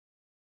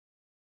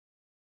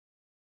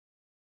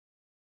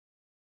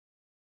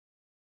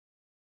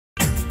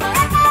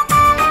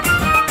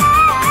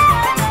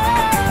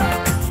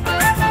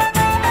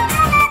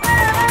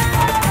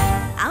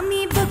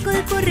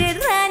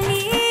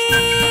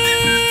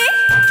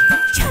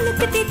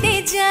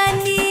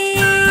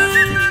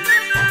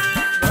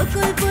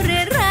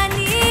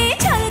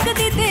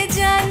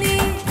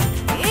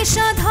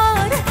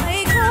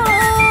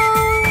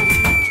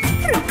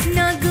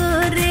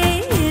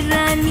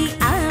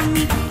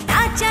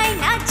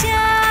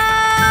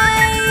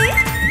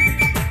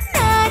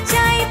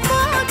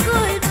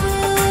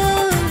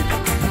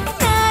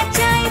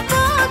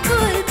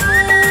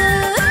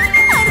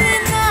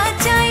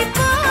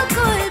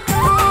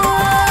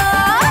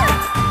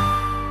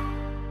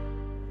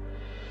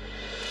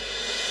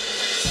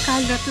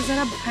কাল রাতে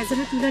যারা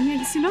ভাইজানে তুলে নিয়ে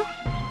গেছিল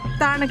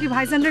তারা নাকি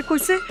ভাইজানরে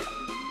কইছে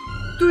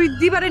তুই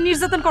দিবারে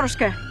নির্যাতন করস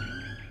কে,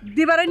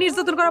 দিবারে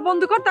নির্যাতন করা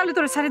বন্ধ কর তাহলে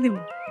তোরে ছেড়ে দিব।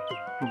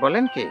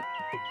 বলেন কি?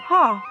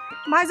 হ্যাঁ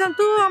ভাইজান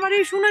তো আমার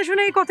এই শুনে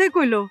শুনে এই কথাই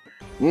কইলো।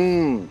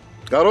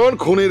 কারণ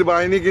খুনির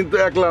বাহিনী কিন্তু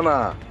একলা না,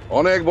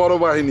 অনেক বড়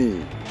বাহিনী।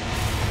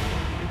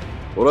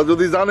 ওরা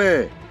যদি জানে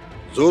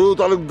জরু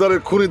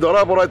তালুকদারের খুনি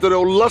ধরা পড়ায় তোরে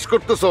উল্লাস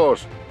করতেছস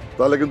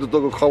তাহলে কিন্তু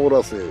তোকে খবর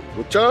আছে,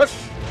 বুঝছস?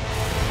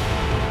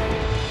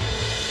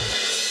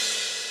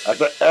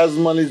 একটা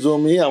আজমানি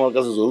জমি আমার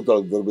কাছে জরু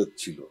তালুকদার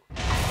বেচছিল।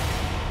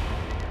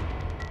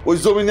 ওই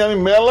জমি নিয়ে আমি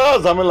মেলা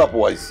ঝামেলা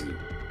পোয়াইছি,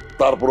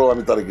 তারপরেও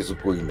আমি তারে কিছু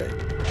কই নাই,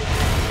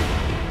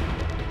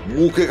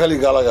 মুখে খালি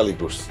গালাগালি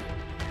করছি।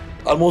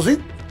 আর মজিদ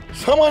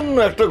সামান্য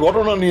একটা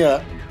ঘটনা নিয়ে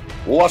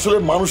ও আসলে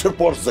মানুষের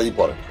পর্যায়ে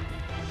পড়ে না।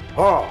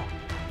 হ্যাঁ,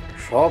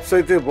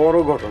 সবচাইতে বড়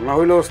ঘটনা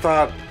হইল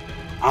ওস্তাদ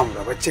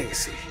আমরা বেঁচে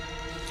গেছি।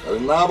 আরে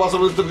না,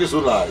 বাঁচানোর তো কিছু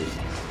নাই।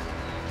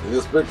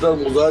 ইন্সপেক্টর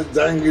মুজাহিদ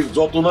জাহাঙ্গীর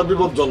যত না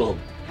বিপজ্জনক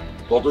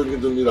ততই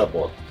কিন্তু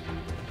নিরাপদ।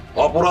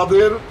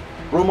 অপরাধের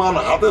প্রমাণ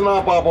হাতে না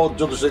পাওয়া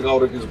পর্যন্ত সে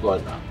কাউরে কিছু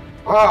কয় না।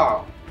 হ্যাঁ,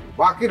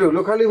 বাকি রইল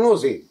খালি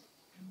মজিদ,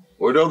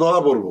 ওইটাও ধরা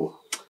পড়বো।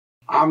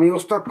 আমি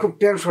ওস্তাদ খুব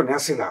টেনশনে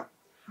আছিলাম।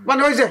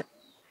 মানে ওই যে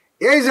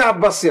এই যে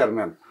আব্বাস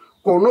চেয়ারম্যান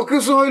কোনো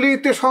কিছু হইলেই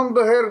তে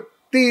সন্দেহের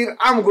তীর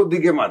আমগোর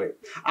দিকে মারে।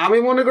 আমি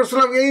মনে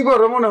করছিলাম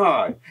এইবারও মনে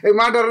হয় এই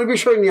মার্ডারের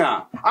বিষয় নিয়ে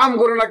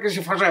আমগোরে না কিছু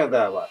ফাঁসায়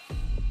দেয়। আবার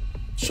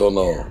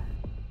শোনো,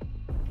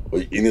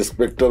 ওই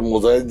ইন্সপেক্টর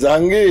মুজাহিদ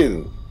জাহাঙ্গীর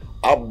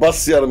আব্বাস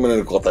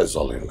চেয়ারম্যানের কথাই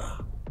চলে না।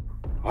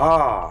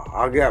 হ্যাঁ,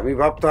 আগে আমি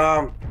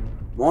ভাবতাম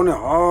মনে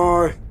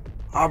হয়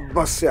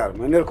আব্বাস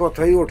চেয়ারম্যানের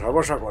কথাই ওঠা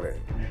বসা করে।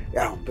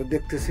 এখন তো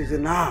দেখতেছি যে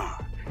না,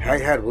 হ্যাঁ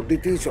হ্যাঁ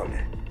বুদ্ধিতেই চলে।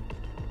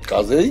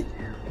 কাজেই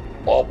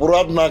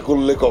অপরাধ না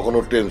করলে কখনো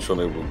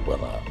টেনশনে ভুগবে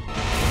না।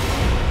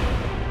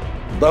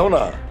 দেখো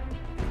না,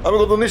 আমি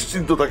কত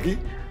নিশ্চিন্ত থাকি।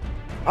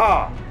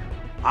 হ্যাঁ,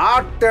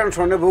 আর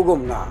টেনশনে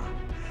ভুগুম না।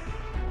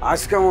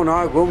 আজকে মনে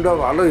হয় ঘুমটা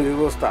ভালোই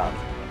হইব ওস্তাদ।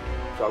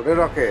 চল রে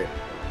রকে,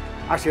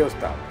 আসি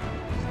ওস্তাদ।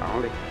 আসসালামু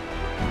আলাইকুম।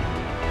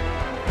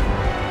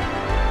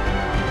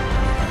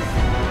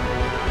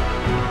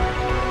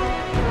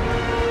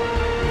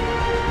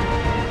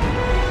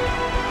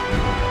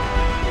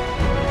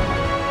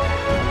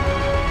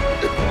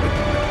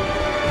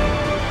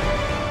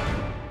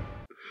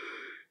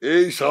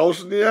 এই সাহস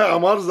নিয়ে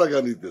আমার জায়গা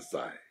নিতে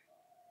চায়,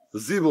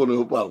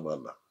 জীবনেও পারবা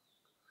না।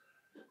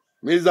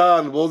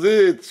 মিজান,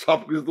 মজিদ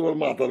সবকিছু তোমার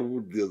মাথার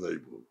উপর দিয়ে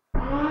যাইব।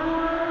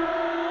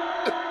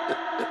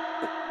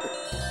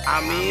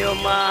 আমিও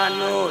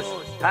মানুষ,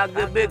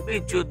 থাকবে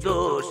কিছু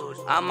দোষ,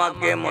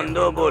 আমাকে মন্দ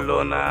বলো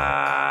না,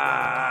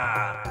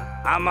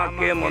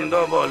 আমাকে মন্দ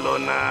বলো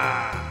না।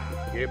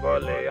 কে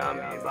বলে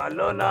আমি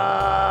ভালো না,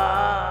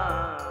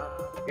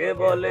 কে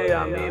বলে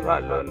আমি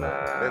ভালো না।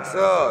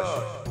 দেখছস,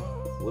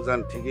 উজান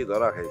ঠিকই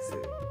ধরা খাইছে।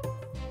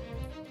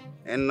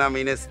 এর নাম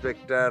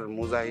ইন্সপেক্টর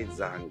মুজাহিদ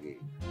জাহাঙ্গীর।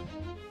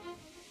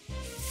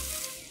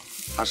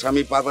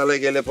 আসামি পাতালে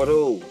গেলে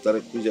পরেও তারে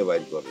খুঁজে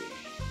বাইর করে।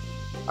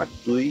 আর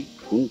তুই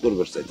খুন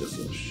করবে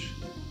চাইতেছিস,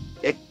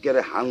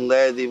 একেবারে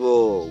হান্দায় দিব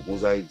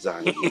মুজাহিদ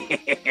জাহাঙ্গীর।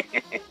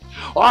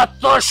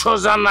 অত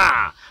সোজা না,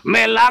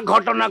 মেলা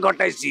ঘটনা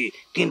ঘটাইছি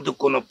কিন্তু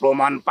কোনো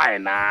প্রমাণ পায়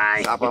নাই।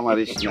 চাপা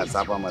মারিস না,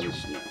 চাপা মারিস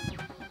না।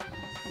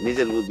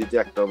 নিজের বুদ্ধিতে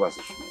একটাও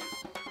বাঁচিস না,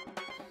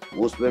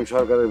 মুসলিম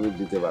সরকারের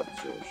বুদ্ধিতে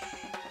বাঁচছিস।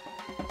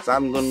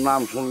 চান্দুর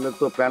নাম শুনলে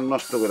তো প্যান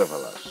নষ্ট করে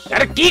ফেলাস।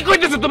 আরে কি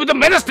কইতেছো তুমি? তো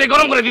মেজাজটাই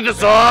গরম করে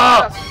দিতেছ।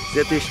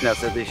 চেতিস না,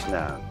 চেতিস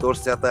না। তোর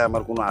চেতায়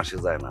আমার কোনো আসে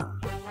যায় না।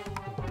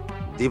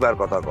 দিবার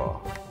কথা ক।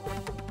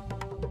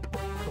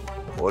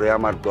 ওরে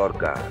আমার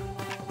দরকার।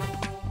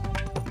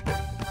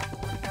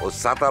 ও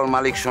সাতাল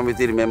মালিক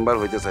সমিতির মেম্বার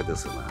হইতে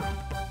চাইতেছে না।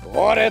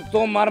 ওরে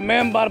তোমার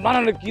মেম্বার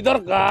বানানোর কি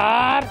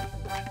দরকার?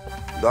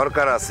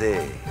 দরকার আছে।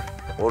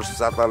 ওর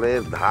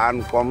সাতালের ধান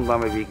কম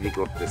দামে বিক্রি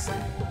করতেছে।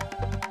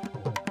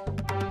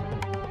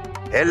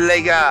 এর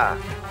লাইগা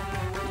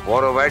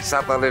বড় ভাই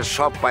সাতালের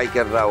সব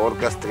পাইকাররা ওর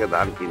কাছ থেকে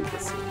ধান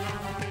কিনতেছে।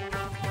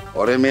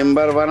 ওরে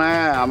মেম্বার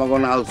বানায় আমাকে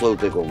নাল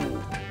চলতে কমু।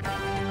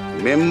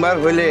 মেম্বার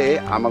হইলে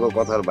আমাকে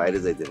কথার বাইরে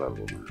যাইতে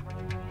পারবো না।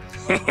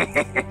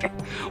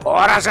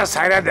 ওর আশা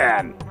ছাইরা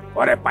দেন,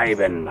 ওরে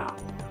পাইবেন না।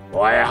 ও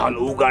এখন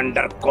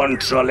উগান্ডার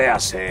কন্ট্রোলে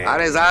আছে।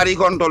 আরে যারই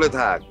কন্ট্রোলে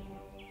থাক,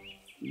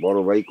 বড়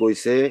ভাই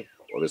কইছে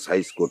ওরে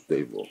সাইজ করতে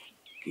হইব।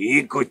 কি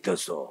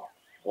কইতেছ?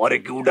 ওরে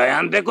কি উড়াই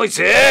আনতে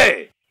কইছে?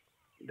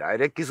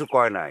 ডাইরেক্ট কিছু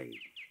কয় নাই,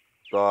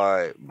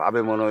 তয় ভাবে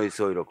মনে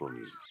হয়েছে ওই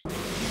রকমই।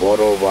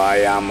 বড় ভাই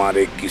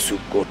আমারে কিছু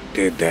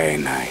করতে দেয়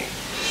নাই,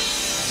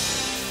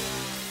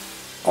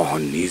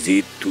 নিজে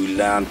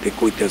তুইলা আনতে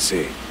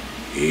কইতেছে।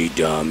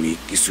 এইটা আমি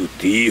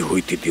কিছুতেই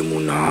হইতে দিব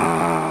না।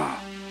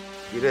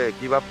 কিরে,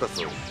 কি ভাবতাছ?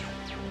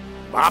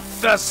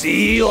 ভাবতাছি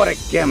ওরে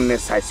কেমনে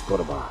সাইজ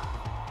করবা।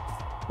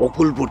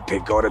 বকুলপুর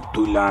থেকে ওরে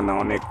তুইলা আনা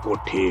অনেক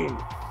কঠিন।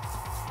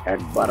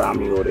 একবার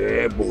আমি ওরে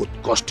বহুত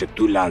কষ্টে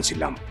তুইলা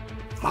আনছিলাম,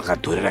 মাথা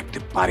ধরে রাখতে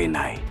পারি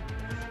নাই।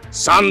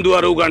 সান্দু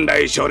আর উগান্ডা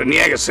এসে ওরে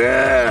নিয়ে গেছে।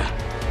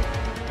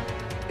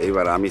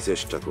 এইবার আমি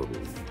চেষ্টা করব,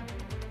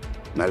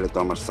 নাহলে তো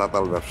আমার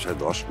সাতাল ব্যবসায়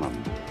ধস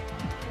নামবে।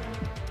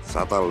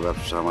 চাতাল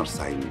ব্যবসা আমার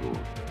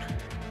সাইনবোর্ড।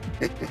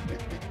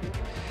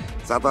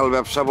 চাতাল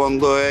ব্যবসা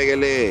বন্ধ হয়ে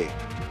গেলে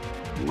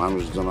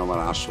মানুষজন আমার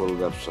আসল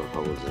ব্যবসার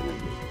খবর জেনে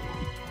নেবে।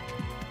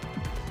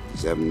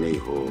 যেমনি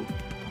হোক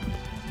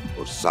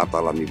ওর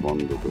চাতাল আমি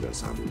বন্ধ করে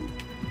ছাড়ব।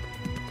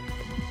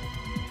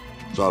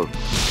 চল।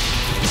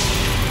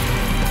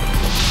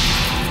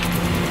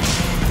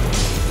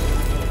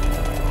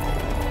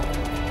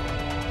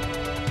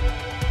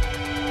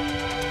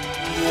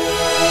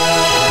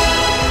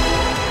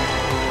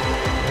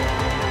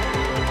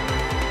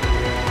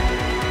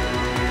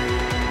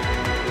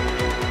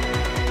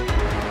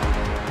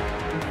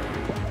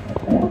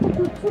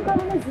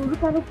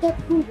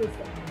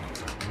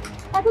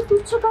 এত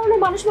তুচ্ছ কারণে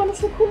মানুষ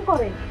মানুষকে খুন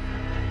করে,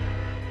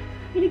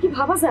 এটা কি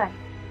ভাবা যায়?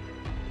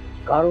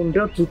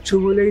 কারণটা তুচ্ছ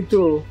বলেই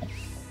তো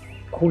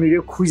খুনিরে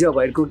খুঁজা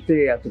বাইর করতে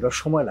এতটা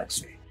সময়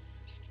লাগছে।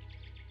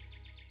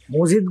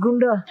 মজিদ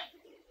গুন্ডা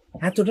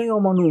এতটাই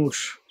অমানুষ,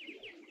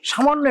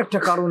 সামান্য একটা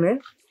কারণে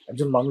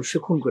একজন মানুষকে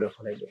খুন করে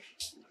ফেলাইল।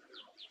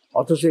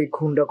 অথচ এই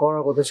খুনটা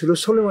করার কথা ছিল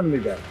সুলেমান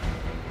মৃধার,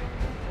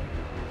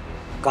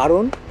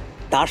 কারণ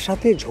তার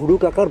সাথে ঝুড়ু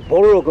কাকার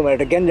বড় রকমের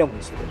একটা গ্যাঞ্জাম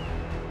হয়েছিল।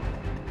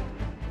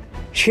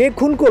 সে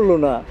খুন করলো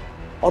না,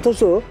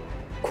 অথচ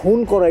খুন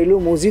করাইলো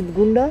মজিদ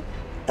গুন্ডা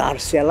তার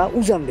সেলা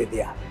উজান দে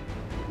দেয়া।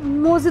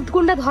 মজিদ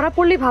গুন্ডা ধরা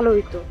পড়লেই ভালো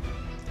হইতো।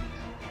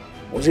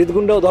 মজিদ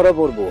গুন্ডাও ধরা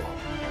পড়বো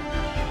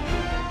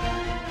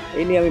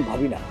এই নিয়ে আমি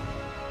ভাবি না।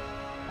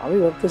 আমি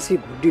ভাবতেছি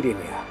গুড্ডির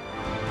নিয়া।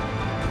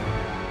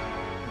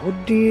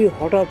 গুড্ডি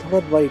হঠাৎ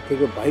হঠাৎ বাড়ি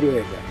থেকে বাইরে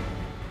হয়ে যায়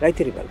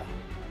রাইতের বেলা,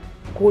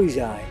 কই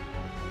যায়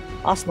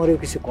আসমারেও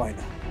কিছু কয়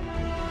না।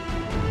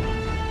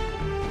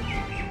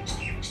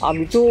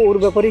 আমি তো ওর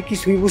ব্যাপারে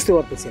কিছুই বুঝতে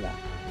পারতেছি না।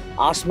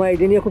 আসমা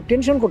এটা নিয়ে খুব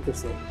টেনশন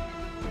করতেছে।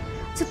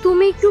 আচ্ছা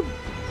তুমি একটু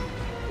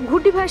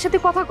গুড্ডি ভাইয়ের সাথে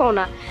কথা কও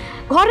না।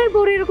 ঘরের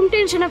বউর এরকম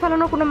টেনশনে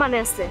ফেলানোর কোনো মানে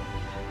আছে?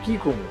 কি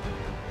করবো,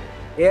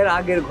 এর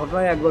আগের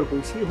ঘটনায় একবার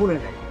কইছি শুনে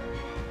নাই,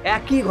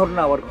 একই ঘটনা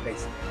আবার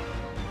ঘটাইছে।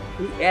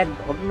 এই এক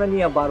ঘটনা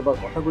নিয়ে বারবার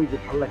কথা কইতে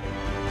ভালো লাগে।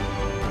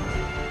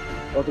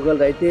 গতকাল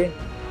রাইতে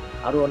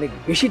আরো অনেক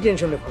বেশি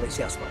টেনশনে ফেলেছি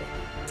আসমারে।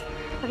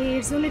 আরে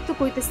এর জন্যই তো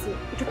কইতেছি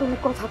একটু তুমি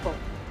কথা কও।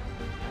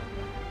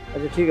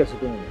 আচ্ছা ঠিক আছে,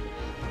 তুমি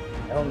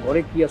এখন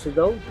ঘরে কি আছে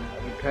দাও,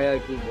 আমি খায়া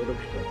একটু বোর্ড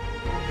অফিসে।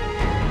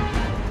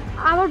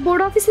 আবার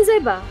বোর্ড অফিসে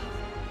যাইবা?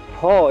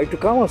 একটু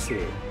কাম আছে।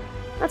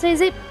 আচ্ছা এই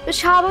যে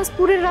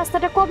শাহবাজপুরের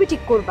রাস্তাটা কবে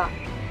ঠিক করবা?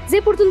 যে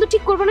পর্যন্ত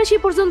ঠিক করবে না সে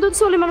পর্যন্ত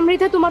সুলেমান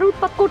মৃধা তোমার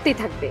উৎপাত করতেই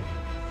থাকবে।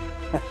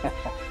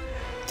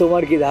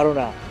 তোমার কি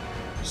ধারণা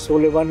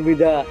সুলেমান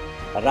মৃধা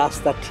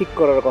রাস্তা ঠিক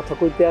করার কথা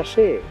কইতে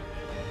আসে?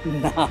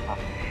 না,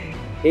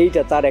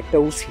 এইটা তার একটা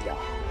উছিলা।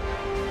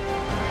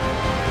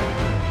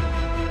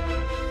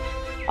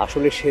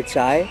 আসলে সে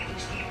চায়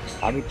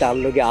আমি তার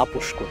লগে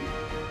আপোষ করি।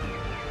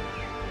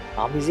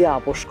 আমি যে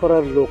আপোষ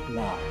করার লোক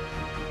না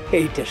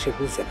এইটা সে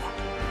বুঝে না।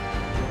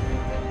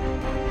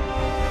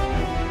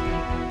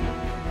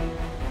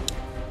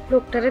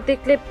 লোকটারে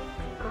দেখলে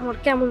আমার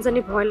কেমন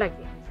জানি ভয়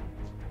লাগে।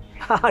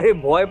 আরে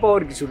ভয়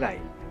পাওয়ার কিছু নাই,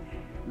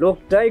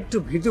 লোকটা একটু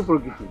ভীতু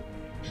প্রকৃতি।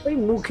 ওই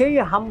মুখেই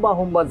হাম্বা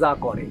হুম্বা যা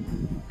করে,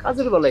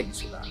 কাজের বেলায়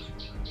কিছু না।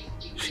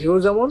 সেও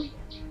যেমন,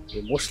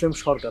 মুসলিম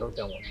সরকারও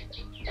তেমন।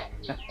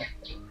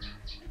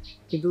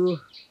 কিন্তু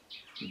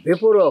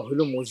বেপরোয়া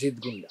হইল মসজিদ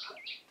গুন্ডা,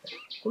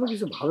 কোনো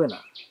কিছু ভাবে না,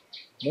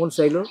 মন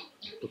চাইলো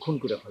তো খুন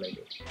করে ফেলাইল।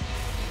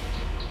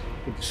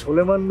 কিন্তু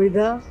সুলেমান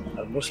মৃধা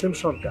আর মুসলিম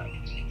সরকার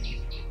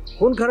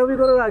খুন খারাপি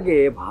করার আগে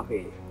ভাবে,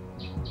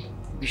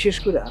 বিশেষ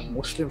করে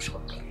মুসলিম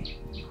সরকার।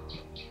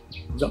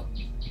 যাও,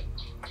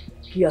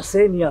 কি আছে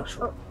নিয়ে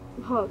আসো।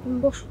 হ্যাঁ তুমি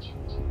বসো।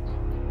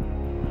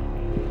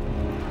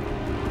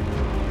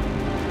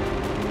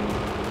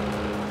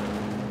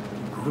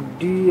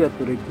 গুড্ডি এত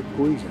রেখে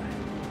কই যায়,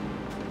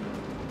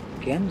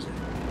 কেন যায়?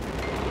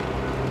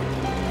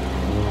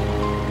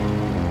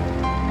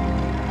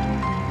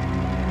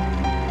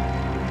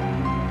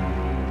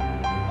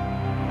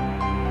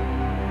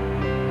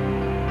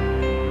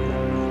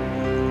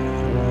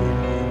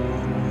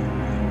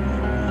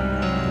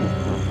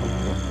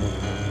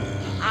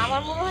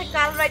 আমার মনে হয়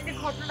কাল রাতে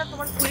ঘটনাটা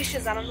তোমার পুলিশে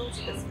জানানো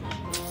উচিত আছে।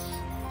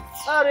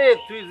 আরে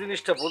তুই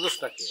জিনিসটা বোঝস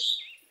না কে?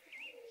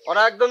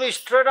 ওরা একদম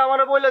স্ট্রেট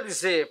আমারে বইলা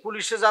দিছে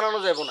পুলিশে জানানো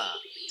যাবে না।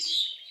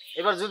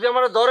 এবার যদি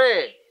আমারে ধরে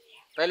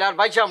তাহলে আর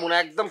বাইচা মনে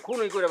একদম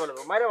খুনই করে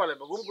ফেলবো, মাইরা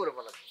ফেলবো, গুম করে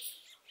ফেলবো।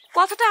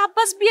 কথাটা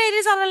আব্বাস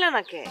বিআইরে জানালে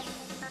না কে?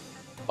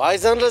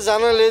 ভাইজানরে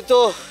জানালে তো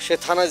সে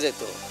থানায়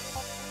যেত।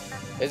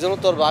 এই জন্য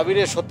তোর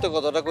ভাবিরে সত্য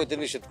কথাটা কইতে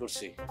নিষেধ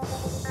করছি।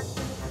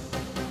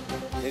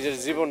 নিজের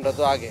জীবনটা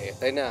তো আগে,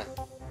 তাই না?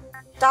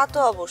 তা তো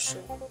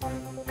অবশ্যই,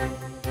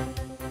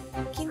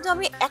 কিন্তু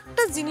আমি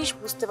একটা জিনিস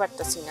বুঝতে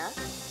পারতাছি না,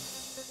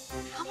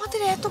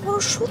 আমাদের এত বড়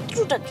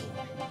শত্রুটা কি?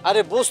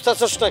 আরে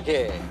বুঝতেছস না কে?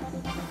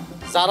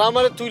 যারা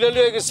আমারে তুইলা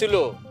লইয়া গেছিল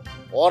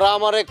ওরা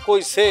আমারে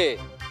কইছে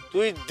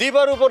তুই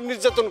দিবার উপর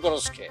নির্যাতন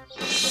করস কে।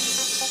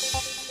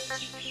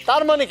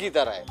 তার মানে কি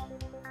দাঁড়ায়?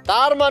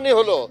 তার মানে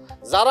হলো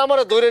যারা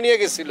আমারে ধরে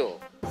নিয়ে গেছিল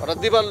ওরা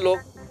দিবার লোক।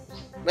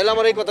 মেলা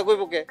আমার এই কথা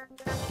কইব কে?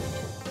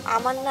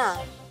 আমার না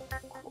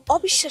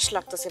অবিশ্বাস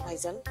লাগতেছে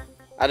ভাইজান।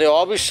 আরে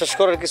অবিশ্বাস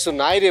করার কিছু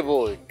নাই রে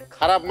বই,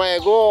 খারাপ মায়া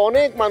গো,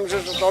 অনেক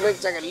মানুষের সাথে অনেক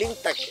জায়গায় লিঙ্ক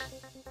থাকে।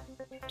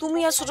 তুমি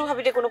আর ছোট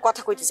ভাবিরে কোনো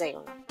কথা কইতে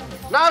যাইও না।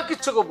 না আর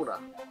কিচ্ছু করবো না,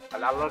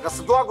 তাহলে আল্লাহর কাছে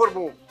দোয়া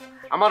করবো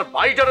আমার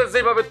ভাইটারে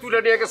যেভাবে তুলে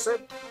নিয়ে গেছে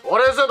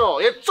ওরে যেন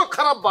এর চোখ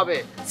খারাপ ভাবে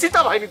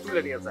সীতা বাহিনী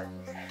তুলে নিয়ে যায়।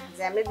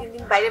 যেমন দিন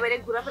দিন বাইরে বাইরে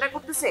ঘোরাফেরা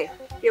করতেছে,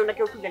 কেউ না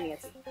কেউ তুলে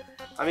নিয়েছে।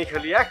 আমি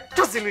খালি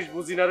একটা জিনিস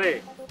বুঝি না রে,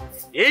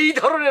 এই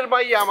ধরনের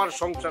মাইয়া আমার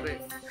সংসারে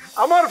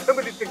আমার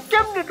ফ্যামিলিতে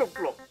কেমনে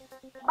ঢুকলো?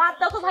 বাদ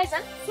দাও তো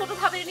ভাইজান, ছোট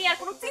ভাবির নিয়ে আর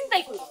কোনো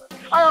চিন্তাই করো না।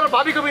 আর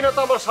ভাবি কবি না তো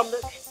আমার সামনে।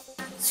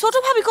 ছোট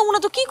ভাবি কমু না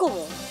তো কি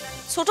কমু?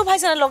 ছোট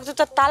ভাইজানের লোক তো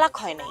তার তালাক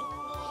হয় নাই।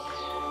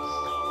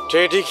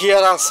 টেডি কি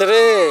আর আছে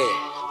রে?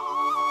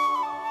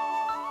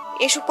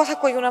 এসব কথা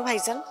কইও না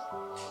ভাইজান,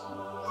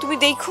 তুমি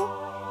দেখো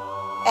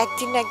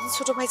একদিন না একদিন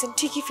ছোট ভাইজান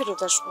ঠিকই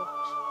ফেরত আসবো।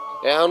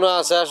 এখনো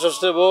আছে আশ্বাস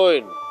রে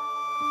বোন,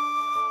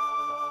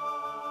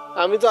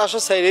 আমি তো আশা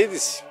ছাইরেই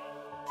দিছি।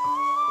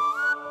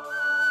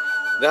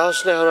 দেখাস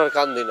না এখন আর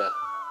কান্দি না।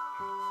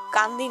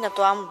 কান্দি না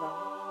তো আমরা।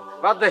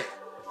 বাদ দে,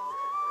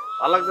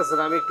 ভালো লাগতেছে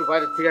না, আমি একটু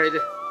বাইরে থেকে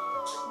আইরে।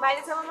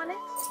 বাইরে যাবো মানে?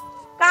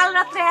 কাল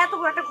রাত্রে এত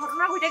বড় একটা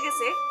ঘটনা ঘটে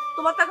গেছে,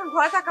 তোমার তো এখন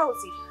ভয় থাকা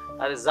উচিত।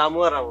 আরে জামু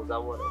আর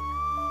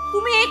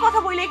তুমি এই কথা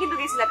বইলে কিন্তু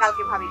গেছিলা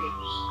কালকে ভাবিরে,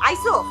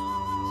 আইছো?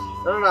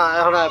 না না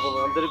এখন আইবো না,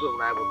 দেরি করবো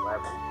না, আইবো না।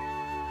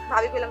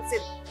 ভাবি কইলাম সে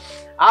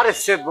আরে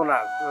সেদবো না,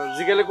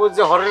 জিগেলে কই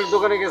যে হরের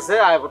দোকানে গেছে,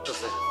 আয়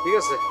পড়তেছে। ঠিক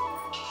আছে,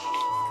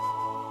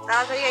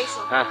 তাড়াতাড়ি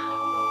আইসো। হ্যাঁ।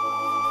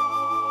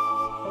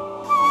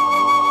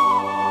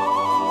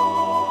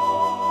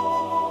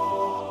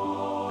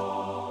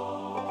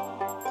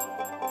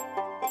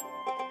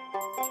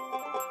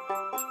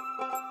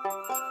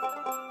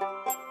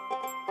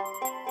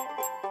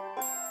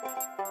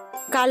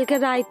 কালকে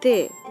রাইতে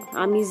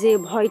আমি যে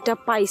ভয়টা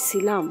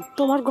পাইছিলাম,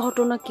 তোমার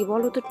ঘটনা কি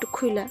বলো তো একটু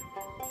খুইলা।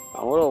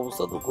 আমার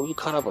অবস্থা তো খুবই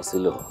খারাপ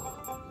আছিল।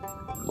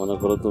 মনে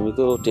করো তুমি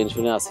তো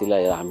টেনশনে আছিলা,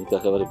 আর আমি তো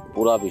একেবারে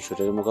পুরা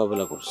বিষয়টার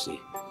মোকাবেলা করছি।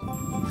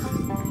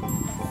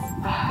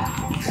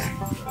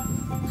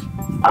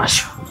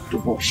 আসো একটু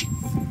বসি।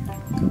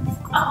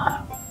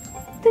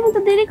 তুমি তো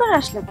দেরি করে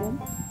আসলে কেন?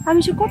 আমি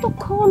সে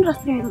কতক্ষণ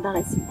রাস্তার মধ্যে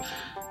দাঁড়াইছি।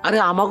 আরে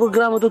আমাগো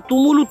গ্রামে তো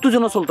তুমুল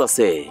উত্তেজনা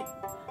চলতেছে।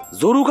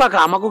 জরু কাকা,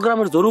 আমাগো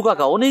গ্রামের জরু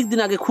কাকা অনেকদিন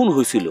আগে খুন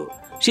হয়েছিল,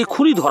 সে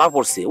খুনি ধরা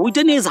পড়ছে,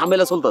 ওইটা নিয়ে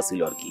ঝামেলা চলতেছিল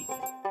আর কি।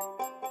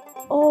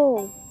 ও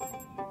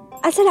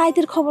আচ্ছা,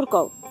 রাইতের খবর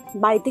কও,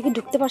 বাড়ি থেকে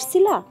ঢুকতে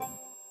পারছিলা?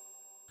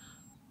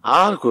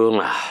 আর কইও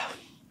না,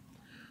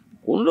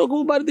 কোন রকম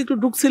বাড়িতে একটু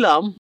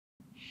ঢুকছিলাম,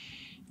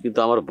 কিন্তু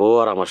আমার বউ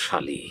আর আমার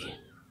শালি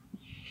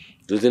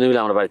দুজনে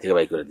মিলে আমার বাড়ি থেকে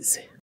বাই করে দিছে।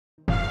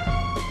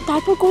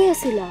 তারপর কই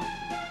আছিলা?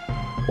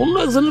 অন্য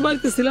একজনের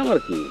বাড়িতে ছিলাম আর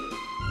কি।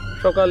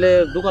 সকালে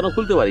দোকানও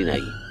খুলতে পারি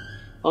নাই,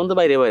 এখন তো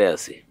বাইরে বাইরে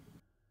আছি।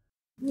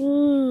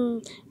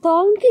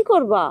 তখন কি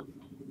করবা?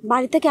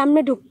 বাড়িতে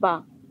কেমনে ঢুকবা?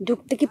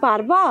 ঢুকতে কি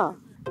পারবা?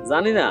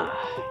 জানি না,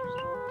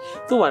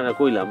 তোমার না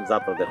কইলাম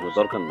যাত্রা দেখানোর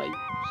দরকার নাই,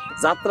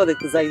 যাত্রা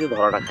দেখতে যাই যে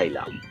ধরাটা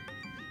খাইলাম।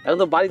 এখন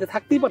তো বাড়িতে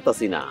থাকতেই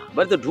পারতাছি না,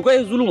 বাড়িতে ঢুকাই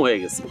জুলুম হয়ে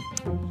গেছে।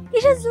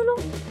 কিসের জুলুম?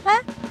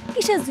 হ্যাঁ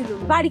কিসের জুলুম?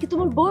 বাড়ি কি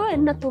তোমার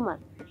বউয়ের না তোমার?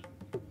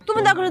 তুমি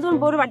দা করে তোমার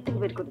বউয়ের বাড়ি থেকে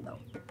বের করে দাও।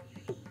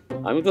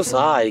 আমি তো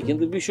চাই,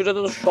 কিন্তু বিষয়টা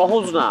তো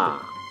সহজ না।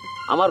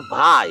 আমার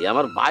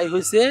ভাই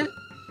হয়েছে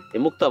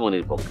এই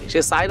মুক্তামণির পক্ষে, সে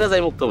চাই না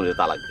যাই মুক্তামণির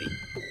তালাক দিই।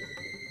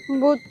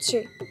 বুঝছি,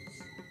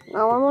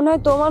 আমার মনে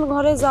হয় তোমার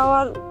ঘরে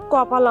যাওয়ার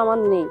কপাল আমার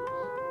নেই।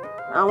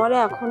 আমার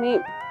এখনই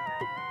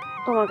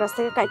তোমার কাছ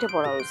থেকে কাইটে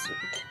পড়া উচিত।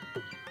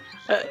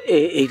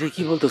 এইটা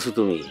কি বলতেছো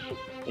তুমি?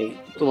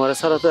 তোমার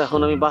ছাড়া তো এখন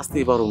আমি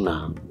বাঁচতেই পারুম না।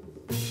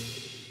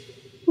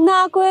 না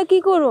কয়ে কি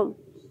করুম?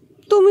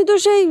 তুমি তো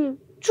সেই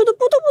শুধু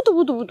পুতু পুতু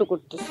পুতু পুতু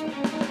করতেছো।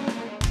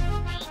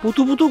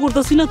 পুতু পুতু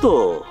করতেছি না তো,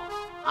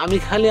 আমি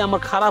খালি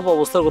আমার খারাপ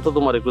অবস্থার কথা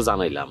তোমার একটু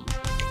জানাইলাম।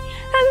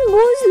 আমি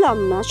বুঝলাম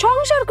না,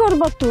 সংসার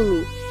করবা তুমি,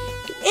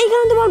 এই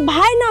কারণে তোমার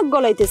ভাই নাক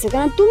গলাইতেছে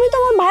কেন? তুমি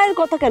তোমার ভাইয়ের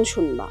কথা কেন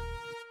শুনবা?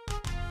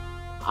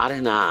 আরে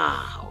না,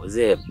 ওই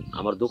যে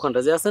আমার দোকানটা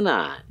যে আছে না,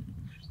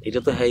 এটা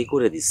তো হ্যাঁ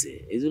করে দিছে,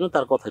 এই জন্য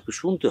তার কথা একটু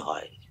শুনতে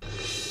হয়।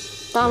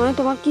 তার মানে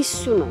তোমার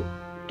কিচ্ছু নাই,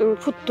 তুমি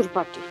ফুত্তুর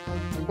পাটি।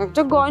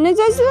 একটা গয়না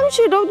চাইছিলাম,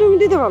 সেটাও তুমি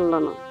দিতে পারলা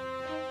না।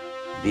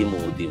 দিমু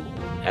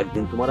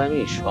একদিন তোমার আমি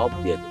সব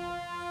দিয়ে দেবো,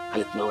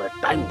 খালি তুমি আমার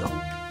টাইম দাও।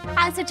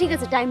 আচ্ছা ঠিক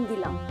আছে, টাইম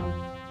দিলাম।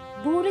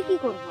 দূরে কি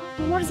করবো?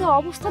 তোমার যে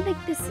অবস্থা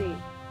দেখতেছি,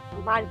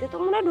 বাড়িতে তো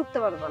মনে হয় ঢুকতে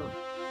পারবা না।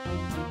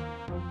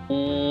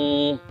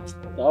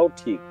 তাও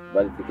ঠিক,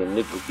 বাড়িতে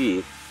কেমনে ঢুকি?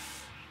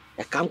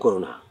 এক কাম করো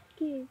না,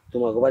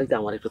 তোমার বাড়িতে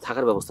আমার একটু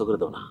থাকার ব্যবস্থা করে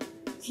দাও না।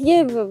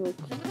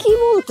 কি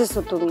বলতেছো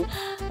তুমি?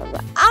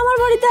 আমার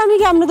বাড়িতে আমি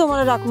কেমনে তোমার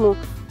রাখবো?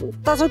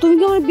 তাছাড়া তুমি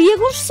কি আমার বিয়ে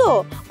করছো?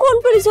 কোন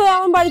পরিচয়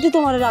আমার বাড়িতে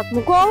তোমার রাখবো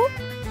কও?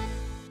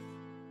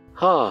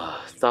 হ্যাঁ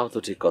তাও তো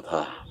ঠিক কথা।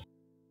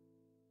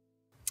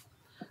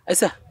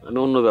 আচ্ছা আমি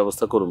অন্য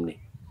ব্যবস্থা করুমনি,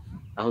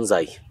 এখন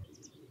যাই।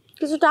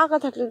 কিছু টাকা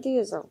থাকলে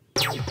দিয়ে যাও।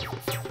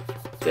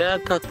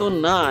 টাকা তো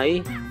নাই,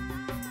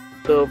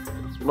 তো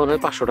মনে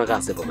হয় 500 টাকা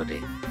আছে পকেটে।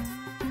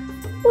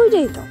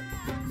 ওইটাই দাও।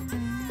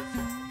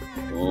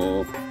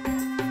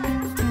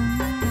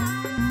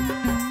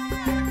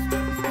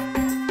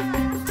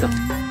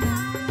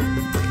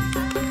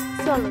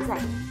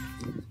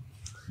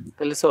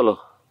 তাহলে চলো,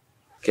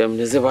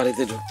 কেমনে যে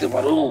বাড়িতে ঢুকতে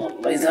পারো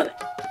ভাই জানে।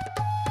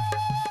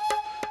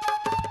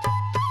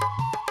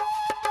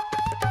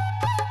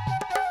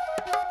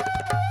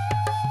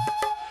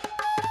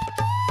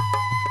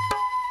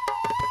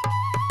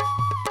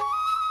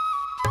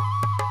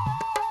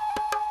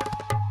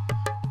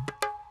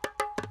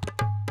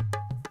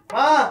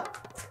 মা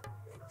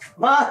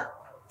মা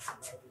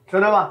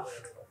শোনো মা,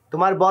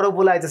 তোমার বড়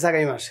পোলা আইতেছে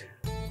আগামী মাসে।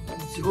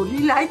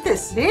 জলিল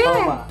আইতেছে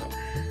মা,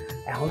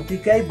 এখন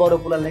থেকেই বড়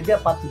পোলার লেগে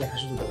পাত্র দেখা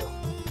শুরু করো।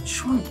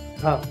 শুন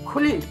হ্যাঁ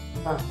খলিল,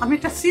 আমি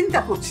একটা চিন্তা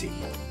করছি।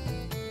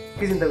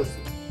 কি চিন্তা করছো?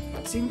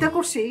 চিন্তা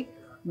করছি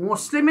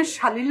মুসলিমের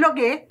শালির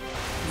লগে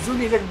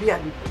জলিলের বিয়া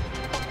দিব।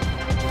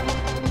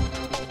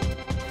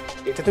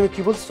 এটা তুমি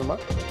কি বলছো মা?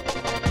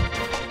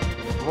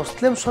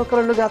 মুসলিম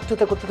সরকারের লগে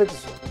আত্মীয়তা করতে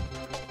দেখছো?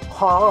 হ,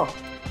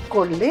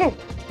 করলে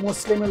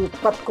মুসলিমের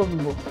উৎপাত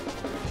কমব।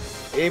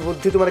 এই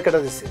বুদ্ধি তোমার কেটা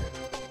দিছে?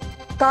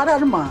 তার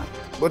আর মা।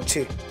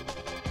 বুঝছি,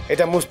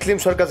 এটা মুসলিম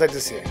সরকার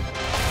চাইতেছে।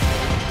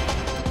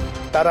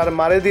 তার আর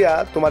মারে দিয়া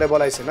তোমারে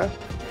বলাইছে না?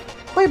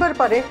 কইবার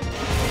পারে,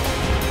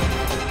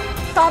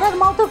 তার আর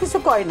মাও তো কিছু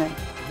কয় নাই।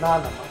 না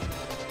না মা,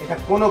 এটা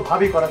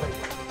কোনোভাবেই করা যায়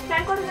না।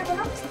 কেন করা যাবে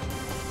না?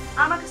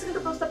 আমার কাছে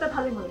কিন্তু প্রস্তাবটা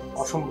ভালোই মনে হয়।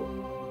 অসম্ভব,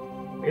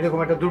 এরকম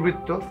একটা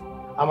দুর্বৃত্ত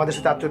আমাদের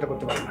সাথে আত্মীয়তা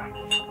করতে পারে না।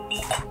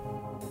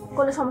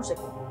 কোনো সমস্যা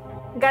কি?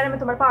 গ্রামে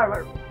তোমার পাওয়ার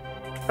বাড়বে।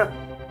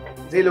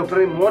 যে লোকটা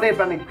আমি মনে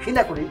প্রাণে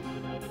ঘৃণা করি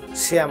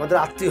সে আমাদের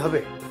আত্মীয়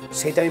হবে,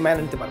 সেটা আমি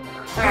মেনে নিতে পারবো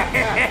না।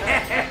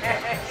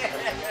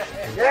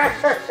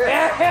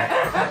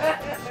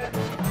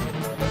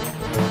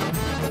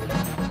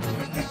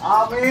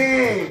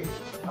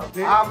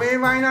 আমি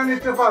মাইনা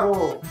নিতে পারবো,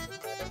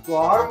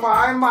 তোর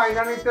মায়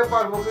মাইনা নিতে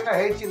পারবো কিনা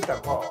এই চিন্তা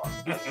কর।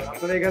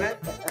 আপনারা এখানে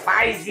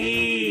পাইছি।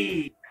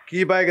 কি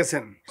পাই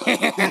গেছেন?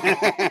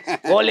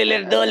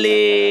 দলিলের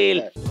দলিল।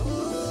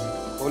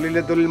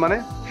 দলিলের দলিল মানে?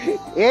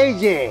 এই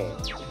যে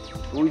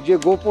তুই যে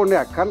গোপনে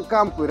একখান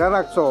কাম কইরা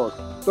রাখছস,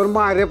 তোর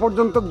মায়ের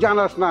পর্যন্ত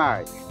জানাস নাই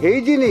এই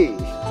জিনিস।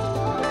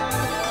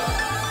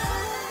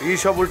 এই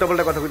সব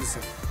উল্টাপাল্টা কথা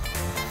বলতেছেন।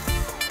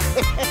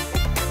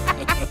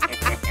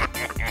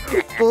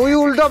 তুই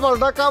উল্টা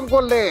পাল্টা কাম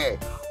করলে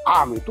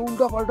আমি তো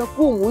উল্টা পাল্টা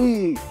কমুই।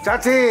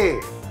 চাচি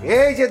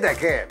এই যে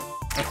দেখেন,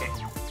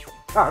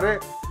 আরে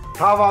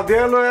খাওয়া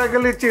দিয়ে লয়ে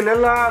গেলি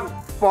চিলেলাম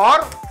পর,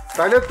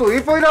 তাইলে তুই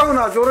পইরাও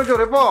না, জোরে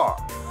জোরে পর।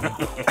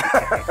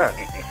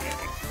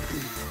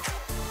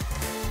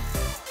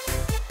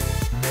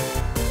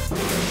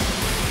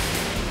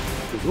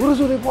 জোরে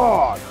জোরে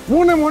পর,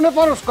 মনে মনে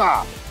পরস্কা,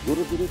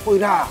 জোরে জোরে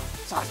পইরা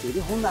চাচির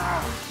হুনা।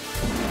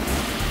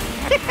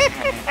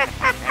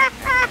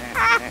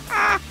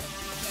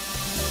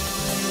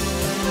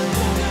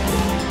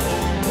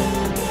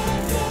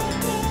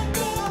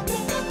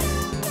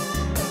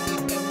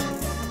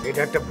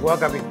 এটা একটা ভুয়া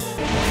কাবিন।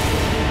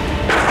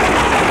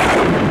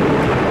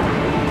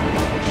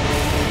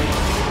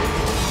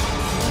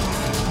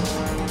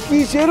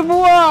 কিসের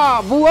বুয়া?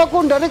 বুয়া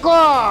কোনটারে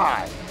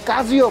কয়?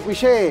 কাজী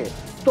অফিসে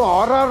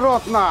তোর আর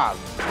রত্নার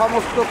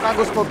সমস্ত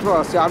কাগজপত্র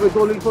আছে, আমি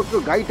দলিলপত্র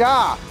গাইটা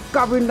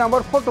কাবিন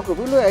নাম্বার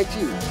ফটোকপি লয়ে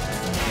আইছি।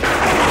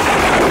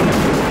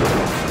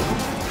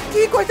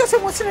 কি কইতেছে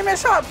মুসলিমের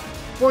সব?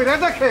 কইরা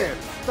দেখেন,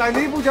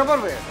 তাইলেই বুঝা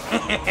পারবে।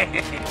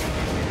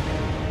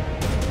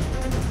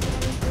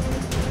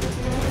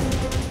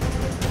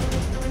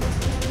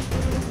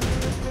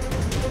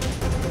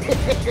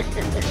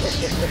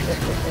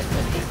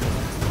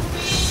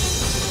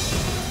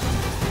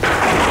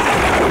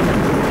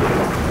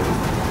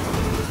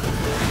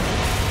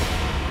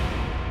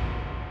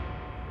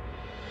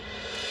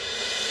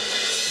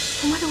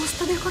 তোমার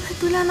ওস্তাদের কথায়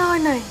তুলে আনা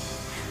হয় নাই,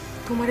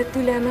 তোমারে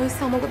তুলে আনা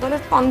হয়েছে আমাকে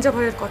দলের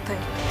পাঞ্জাবের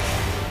কথায়।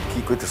 কি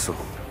কইতেছো?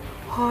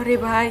 হরে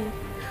ভাই,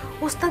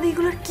 ওস্তাদ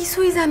এগুলোর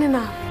কিছুই জানে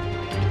না।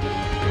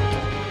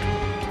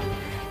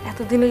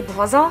 এতদিন ওই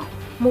ভজা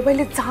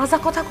মোবাইলে যা যা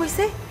কথা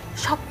কইছে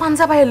সব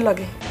পাঞ্জাবের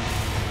লগে।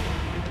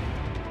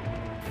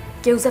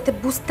 কেউ যাতে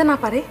বুঝতে না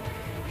পারে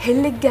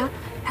হেললে গিয়া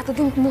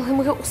এতদিন মুখে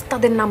মুখে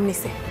ওস্তাদের নাম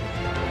নিছে,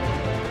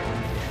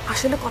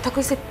 আসলে কথা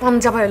কইছে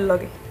পাঞ্জাবের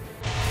লগে।